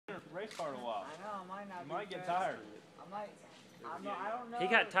race car in a while. I know, I might not. You might get tired. I don't know. He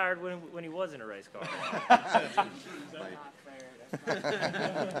got tired when he was in a race car. That's not fair. That's not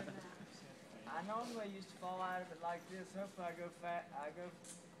fair. I normally used to fall out of it like this. Hopefully I go fat.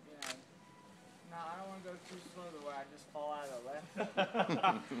 No, I don't want to go too slow to where I just fall out of the left.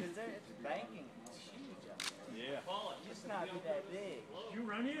 Because it's banking. It's huge up there. Yeah. It used to not be that big. Did you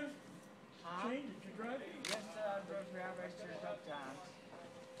run here? Huh? Shane, did you drive? Yes, I drove here. I raced here a couple times.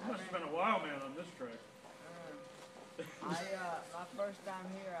 You must have been a wild man on this track. My first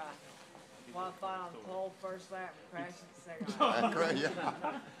time here, I qualified on the pole first lap and crashed at the second lap.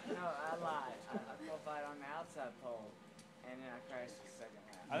 No, I lied. I qualified on the outside pole, and then I crashed at the second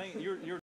lap. I think you're